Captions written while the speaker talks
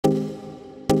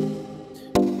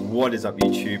What is up,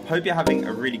 YouTube? Hope you're having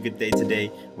a really good day today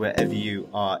wherever you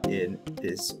are in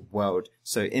this world.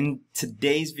 So in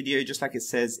today's video, just like it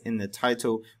says in the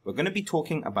title, we're going to be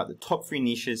talking about the top 3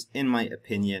 niches, in my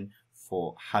opinion,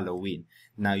 for Halloween.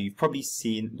 Now, you've probably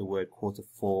seen the word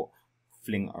Q4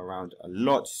 fling around a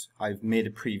lot. I've made a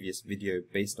previous video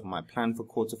based on my plan for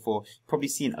Q4. Probably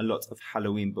seen a lot of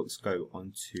Halloween books go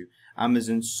onto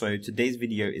Amazon. So today's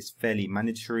video is fairly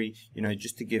mandatory,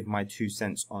 just to give my 2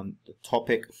 cents on the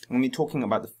topic. I'm going to be talking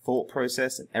about the thought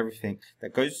process and everything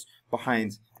that goes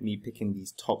behind me picking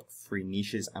these top 3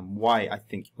 niches and why I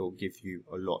think it will give you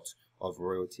a lot of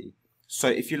royalty. So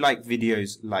if you like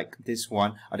videos like this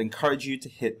one, I'd encourage you to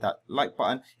hit that like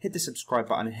button, hit the subscribe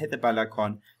button, and hit the bell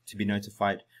icon to be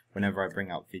notified whenever I bring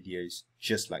out videos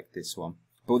just like this one.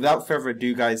 But without further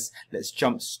ado, guys, let's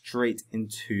jump straight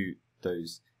into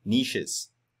those niches.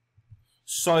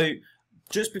 So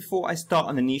just before I start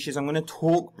on the niches, I'm going to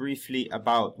talk briefly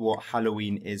about what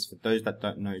Halloween is for those that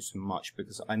don't know so much,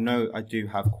 because I know I do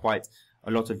have quite a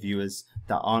lot of viewers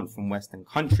that aren't from Western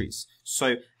countries.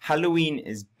 So Halloween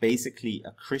is basically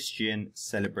a Christian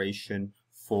celebration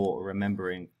for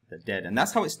remembering the dead. And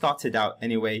that's how it started out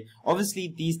anyway.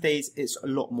 Obviously, these days, it's a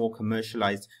lot more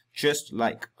commercialized, just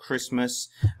like Christmas.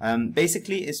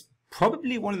 Basically, it's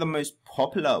probably one of the most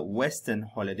popular Western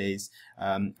holidays.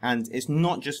 And it's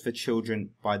not just for children,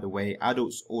 by the way.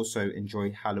 Adults also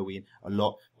enjoy Halloween a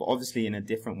lot, but obviously in a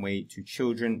different way to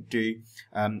children do.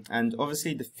 And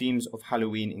obviously the themes of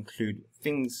Halloween include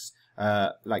things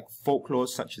like folklore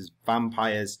such as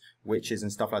vampires, witches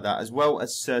and stuff like that, as well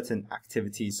as certain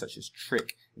activities such as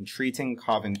trick and treating,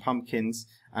 carving pumpkins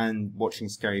and watching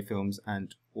scary films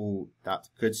and all that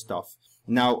good stuff.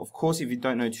 Now, of course, if you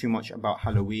don't know too much about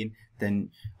Halloween,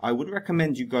 then I would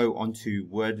recommend you go onto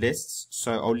word lists.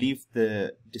 So I'll leave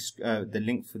the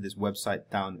link for this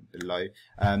website down below.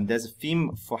 There's a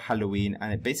theme for Halloween,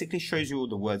 and it basically shows you all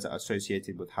the words that are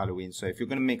associated with Halloween. So if you're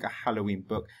going to make a Halloween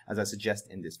book, as I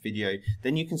suggest in this video,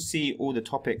 then you can see all the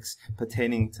topics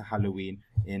pertaining to Halloween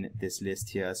in this list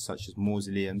here, such as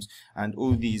mausoleums and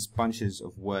all these bunches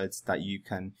of words that you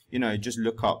can, just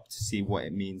look up to see what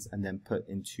it means and then put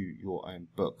into your own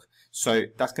book. So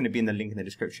that's going to be in the link in the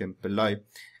description below.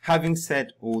 Having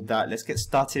said all that, let's get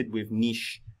started with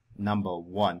niche number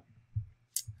 1.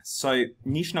 So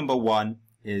niche number 1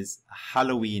 is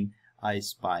Halloween I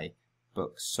Spy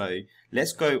book. So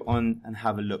let's go on and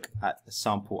have a look at a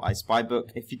sample I Spy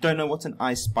book. If you don't know what an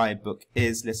I Spy book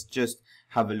is, let's just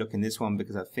have a look in this one,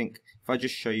 because I think if I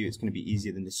just show you, it's going to be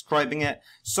easier than describing it.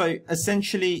 So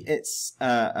essentially it's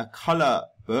a color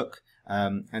book,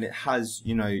 and it has,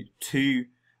 two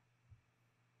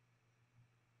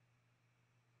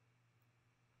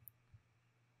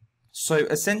So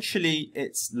essentially,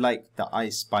 it's like the I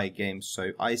Spy game.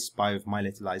 So I Spy with My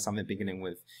Little Lies, something beginning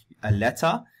with a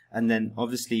letter. And then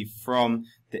obviously from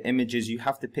the images, you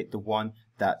have to pick the one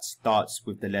that starts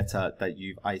with the letter that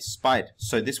you've I Spied.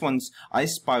 So this one's I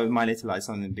Spy with My Little Lies,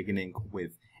 something beginning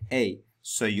with A.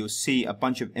 So you'll see a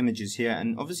bunch of images here,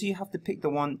 and obviously you have to pick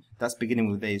the one that's beginning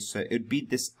with A. So it would be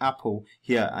this apple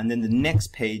here, and then the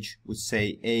next page would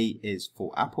say A is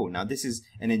for apple. Now this is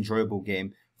an enjoyable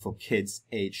game for kids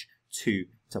age 2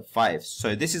 to 5.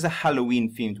 So this is a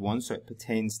Halloween themed one, so it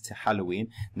pertains to Halloween.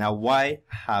 Now, why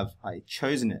have I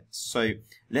chosen it? So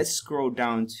let's scroll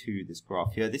down to this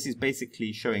graph here. This is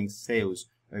basically showing sales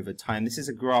over time. This is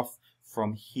a graph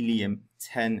from Helium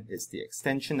 10. It's the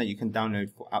extension that you can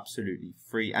download for absolutely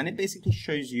free, and it basically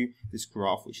shows you this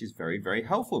graph, which is very, very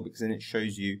helpful, because then it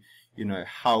shows you,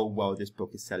 how well this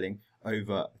book is selling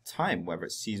over time, whether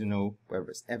it's seasonal, whether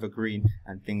it's evergreen,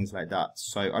 and things like that.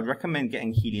 So I'd recommend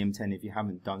getting Helium 10 if you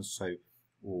haven't done so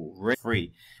already.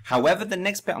 Free. However, the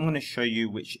next bit I'm going to show you,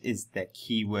 which is their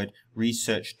keyword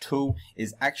research tool,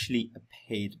 is actually a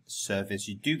paid service.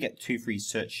 You do get 2 free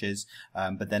searches,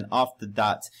 but then after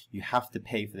that you have to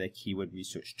pay for their keyword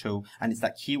research tool, and it's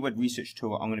that keyword research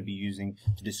tool I'm going to be using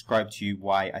to describe to you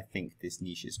why I think this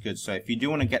niche is good. So if you do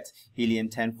want to get Helium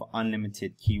 10 for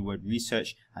unlimited keyword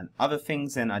research and other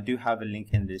things, then I do have a link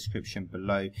in the description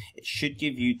below. It should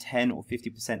give you 10 or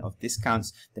 50% of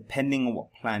discounts depending on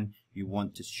what plan you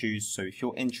want to choose. So if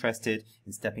you're interested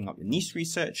in stepping up your niche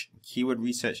research, keyword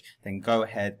research, then go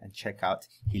ahead and check out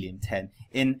Helium 10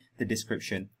 in the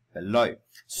description below.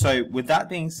 So with that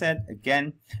being said,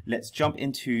 again, let's jump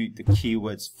into the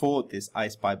keywords for this I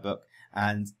Spy book,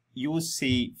 and you will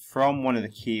see from one of the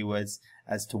keywords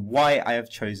as to why I have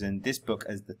chosen this book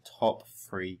as the top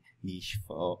 3 niche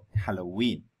for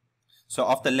Halloween. So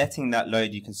after letting that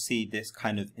load, you can see this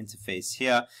kind of interface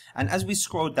here, and as we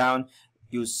scroll down,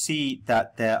 you'll see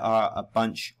that there are a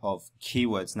bunch of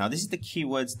keywords. Now, this is the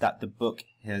keywords that the book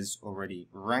has already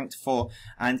ranked for,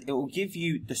 and it will give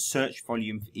you the search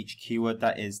volume for each keyword.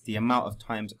 That is the amount of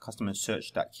times a customer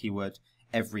searched that keyword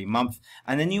every month.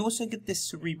 And then you also get this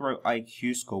Cerebro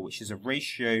IQ score, which is a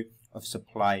ratio of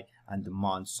supply and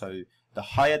demand. So the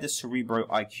higher the Cerebro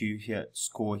IQ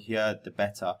score here, the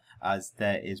better, as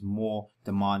there is more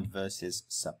demand versus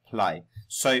supply.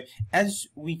 So as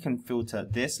we can filter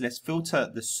this, let's filter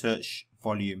the search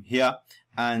volume here,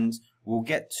 and we'll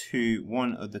get to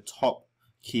one of the top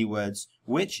keywords,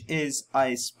 which is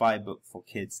I Spy book for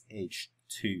kids aged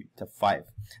 2 to 5.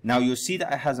 Now you'll see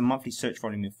that it has a monthly search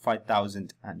volume of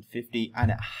 5,050,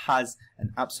 and it has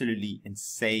an absolutely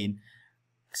insane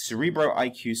Cerebro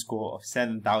IQ score of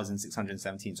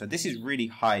 7,617. So this is really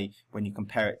high when you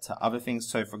compare it to other things.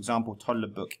 So for example, toddler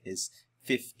book is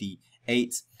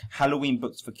 58. Halloween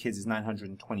books for kids is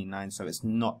 929, so it's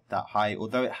not that high.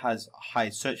 Although it has a high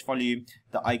search volume,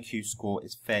 the IQ score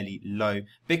is fairly low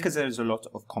because there's a lot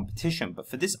of competition. But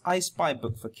for this I Spy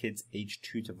book for kids aged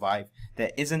 2 to 5,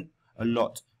 there isn't a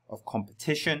lot of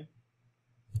competition,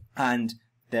 and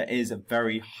there is a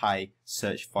very high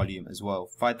search volume as well.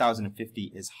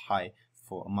 5,050 is high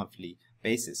for a monthly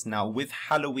basis. Now, with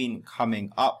Halloween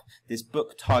coming up, this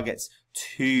book targets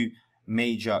 2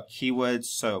 major keywords.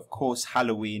 So of course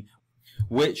Halloween,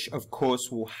 which of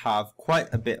course will have quite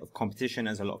a bit of competition,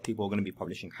 as a lot of people are going to be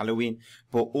publishing Halloween,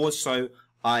 but also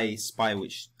I Spy,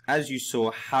 which as you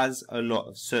saw has a lot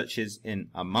of searches in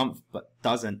a month but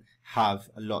doesn't have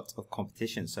a lot of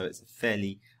competition. So it's a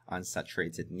fairly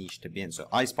unsaturated niche to be in. So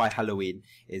I Spy Halloween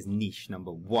is niche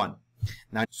number 1.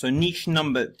 Now, so niche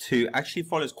number 2 actually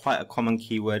follows quite a common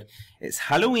keyword. It's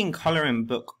Halloween coloring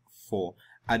book for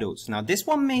adults. Now, this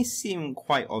one may seem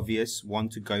quite obvious one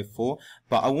to go for,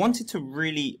 but I wanted to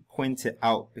really point it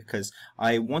out because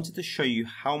I wanted to show you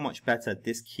how much better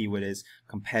this keyword is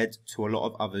compared to a lot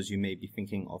of others you may be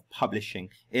thinking of publishing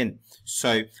in.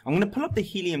 So I'm going to pull up the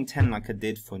Helium 10 like I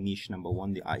did for niche number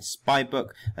 1, the I Spy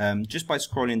book, just by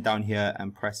scrolling down here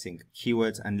and pressing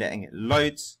keywords and letting it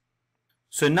load.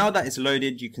 So now that it's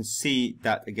loaded, you can see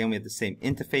that again we have the same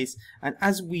interface, and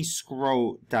as we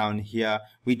scroll down here,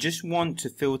 we just want to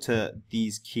filter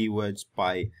these keywords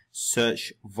by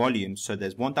search volume. So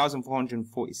there's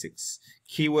 1,446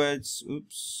 keywords.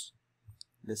 Oops,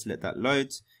 let's let that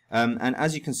load. And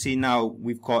as you can see now,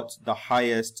 we've got the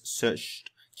highest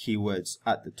searched keywords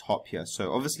at the top here.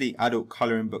 So obviously adult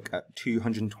coloring book at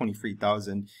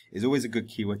 223,000 is always a good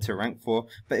keyword to rank for.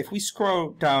 But if we scroll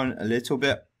down a little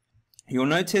bit, you'll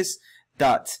notice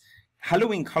that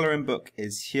Halloween coloring book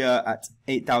is here at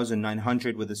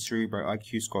 8,900 with a Cerebro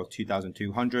IQ score of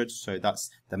 2,200. So that's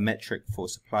the metric for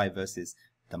supply versus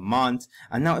demand.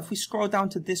 And now if we scroll down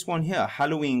to this one here,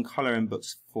 Halloween coloring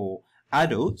books for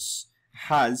adults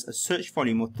has a search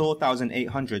volume of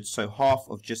 4,800, so half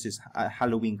of just this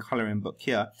Halloween coloring book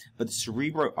here. But the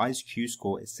Cerebro IQ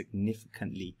score is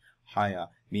significantly higher,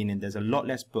 meaning there's a lot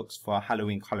less books for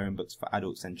Halloween coloring books for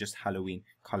adults than just Halloween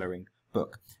coloring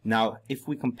book. Now, if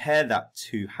we compare that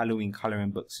to Halloween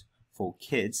coloring books for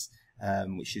kids,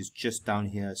 which is just down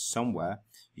here somewhere,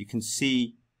 you can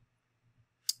see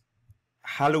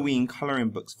Halloween coloring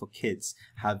books for kids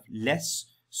have less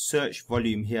search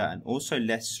volume here and also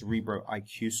less Cerebro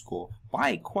IQ score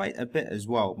by quite a bit as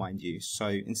well, mind you. So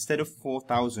instead of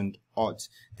 4,000 odd,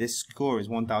 this score is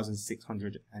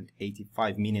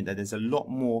 1,685, meaning that there's a lot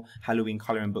more Halloween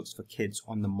coloring books for kids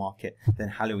on the market than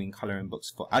Halloween coloring books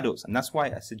for adults. And that's why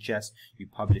I suggest you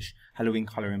publish Halloween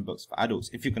coloring books for adults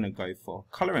if you're going to go for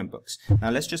coloring books. Now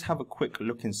let's just have a quick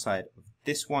look inside of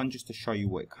this one just to show you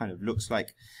what it kind of looks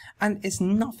like. And it's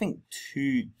nothing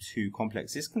too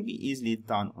complex. This can be easily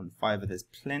done on Fiverr. There's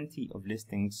plenty of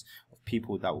listings of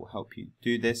people that will help you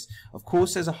do this. Of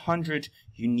course, there's 100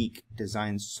 unique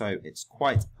designs, so it's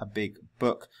quite a big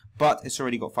book, but it's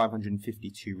already got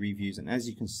 552 reviews. And as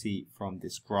you can see from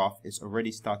this graph, it's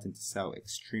already starting to sell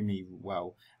extremely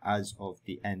well as of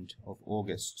the end of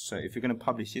August. So if you're going to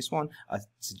publish this one, I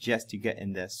suggest you get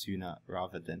in there sooner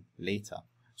rather than later.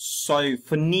 So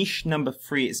for niche number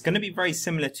 3, it's going to be very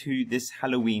similar to this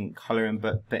Halloween coloring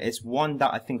book, but it's one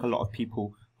that I think a lot of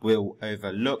people will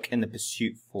overlook in the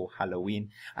pursuit for Halloween,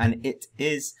 and it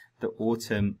is the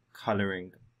autumn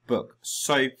coloring book.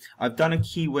 So I've done a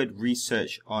keyword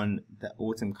research on the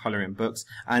autumn coloring books,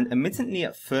 and admittedly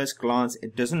at first glance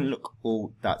it doesn't look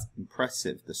all that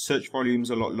impressive. The search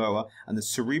volume's a lot lower and the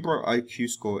Cerebro IQ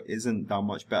score isn't that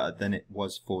much better than it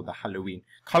was for the Halloween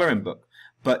coloring book.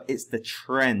 But it's the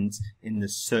trend in the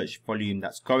search volume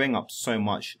that's going up so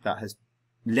much that has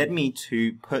led me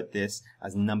to put this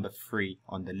as number 3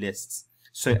 on the lists.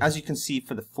 So as you can see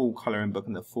for the fall coloring book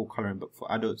and the fall coloring book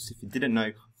for adults, if you didn't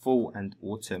know, fall and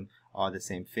autumn are the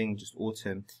same thing, just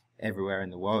autumn everywhere in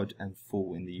the world and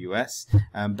fall in the US.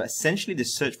 But essentially the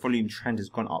search volume trend has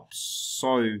gone up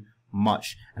so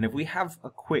much. And if we have a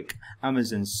quick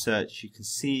Amazon search, you can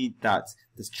see that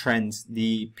this trends,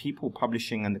 the people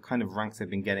publishing and the kind of ranks they've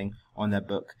been getting on their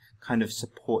book kind of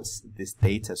supports this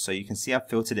data. So you can see I've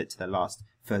filtered it to the last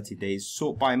 30 days,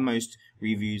 sort by most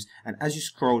reviews, and as you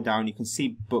scroll down you can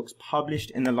see books published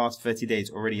in the last 30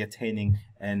 days already attaining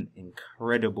an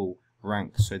incredible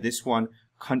rank. So this one,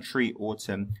 Country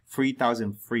Autumn,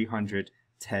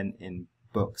 3,310 in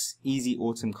books. Easy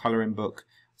Autumn coloring book,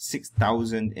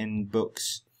 6,000 in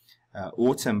books.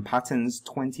 Autumn Patterns,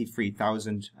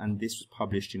 23,000, and this was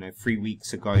published 3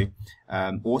 weeks ago.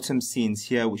 Autumn Scenes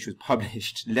here, which was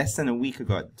published less than a week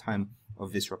ago at the time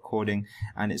of this recording,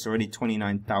 and it's already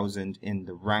 29,000 in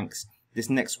the ranks. This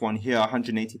next one here,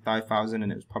 185,000,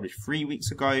 and it was published 3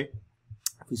 weeks ago.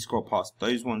 If we scroll past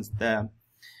those ones there,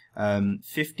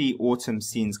 50 Autumn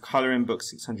Scenes coloring book,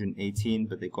 618,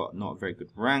 but they got not a very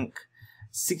good rank.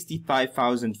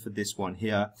 65,000 for this one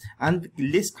here, and the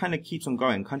list kind of keeps on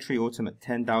going. Country Autumn at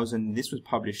 10,000. This was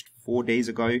published 4 days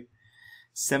ago.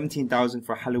 17,000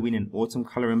 for Halloween and Autumn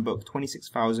coloring book.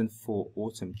 26,000 for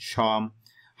Autumn Charm.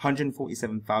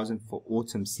 147,000 for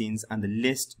Autumn Scenes, and the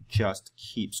list just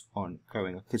keeps on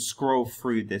going. I could scroll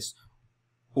through this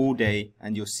all day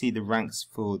and you'll see the ranks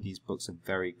for these books are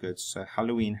very good. So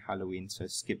Halloween, so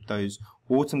skip those.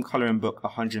 Autumn coloring book,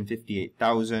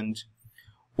 158,000.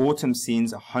 Autumn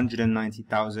Scenes,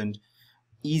 190,000.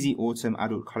 Easy Autumn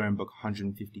adult coloring book,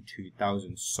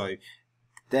 152,000. So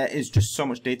there is just so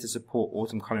much data to support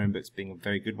autumn coloring books being a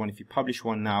very good one. If you publish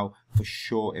one now, for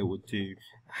sure it will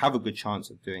have a good chance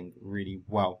of doing really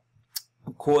well.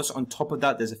 Of course, on top of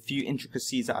that, there's a few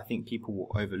intricacies that I think people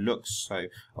will overlook. So,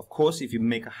 of course, if you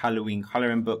make a Halloween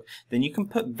coloring book, then you can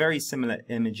put very similar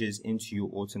images into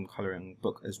your autumn coloring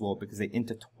book as well, because they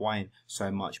intertwine so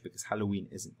much, because Halloween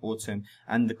is in autumn.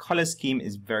 And the color scheme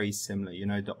is very similar,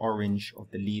 the orange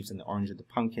of the leaves and the orange of the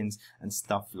pumpkins and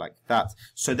stuff like that.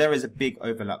 So there is a big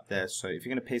overlap there. So if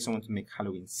you're going to pay someone to make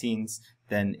Halloween scenes,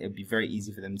 then it'd be very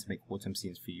easy for them to make autumn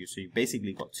scenes for you. So you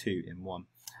basically got two in one.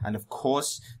 And of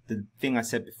course, the thing I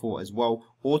said before as well,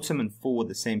 autumn and fall are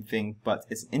the same thing, but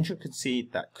it's an intricacy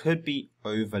that could be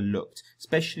overlooked,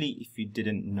 especially if you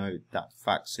didn't know that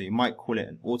fact. So you might call it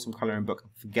an autumn coloring book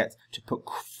and forget to put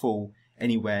fall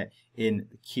anywhere in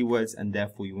the keywords, and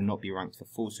therefore you will not be ranked for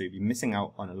fall. So you'll be missing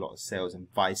out on a lot of sales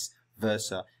and vice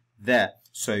versa there.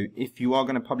 So if you are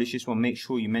going to publish this one, make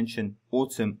sure you mention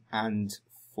autumn and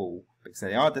fall, because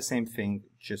they are the same thing,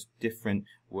 just different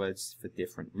words for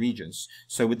different regions.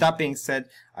 So with that being said,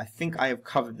 I think I have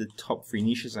covered the top 3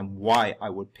 niches and why I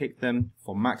would pick them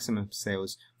for maximum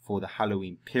sales for the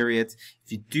Halloween period.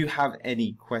 If you do have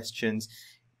any questions,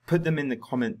 put them in the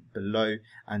comment below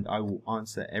and I will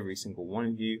answer every single one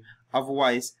of you.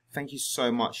 Otherwise, thank you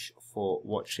so much for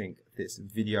watching this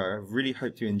video. I really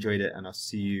hope you enjoyed it, and I'll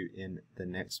see you in the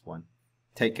next one.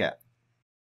 Take care.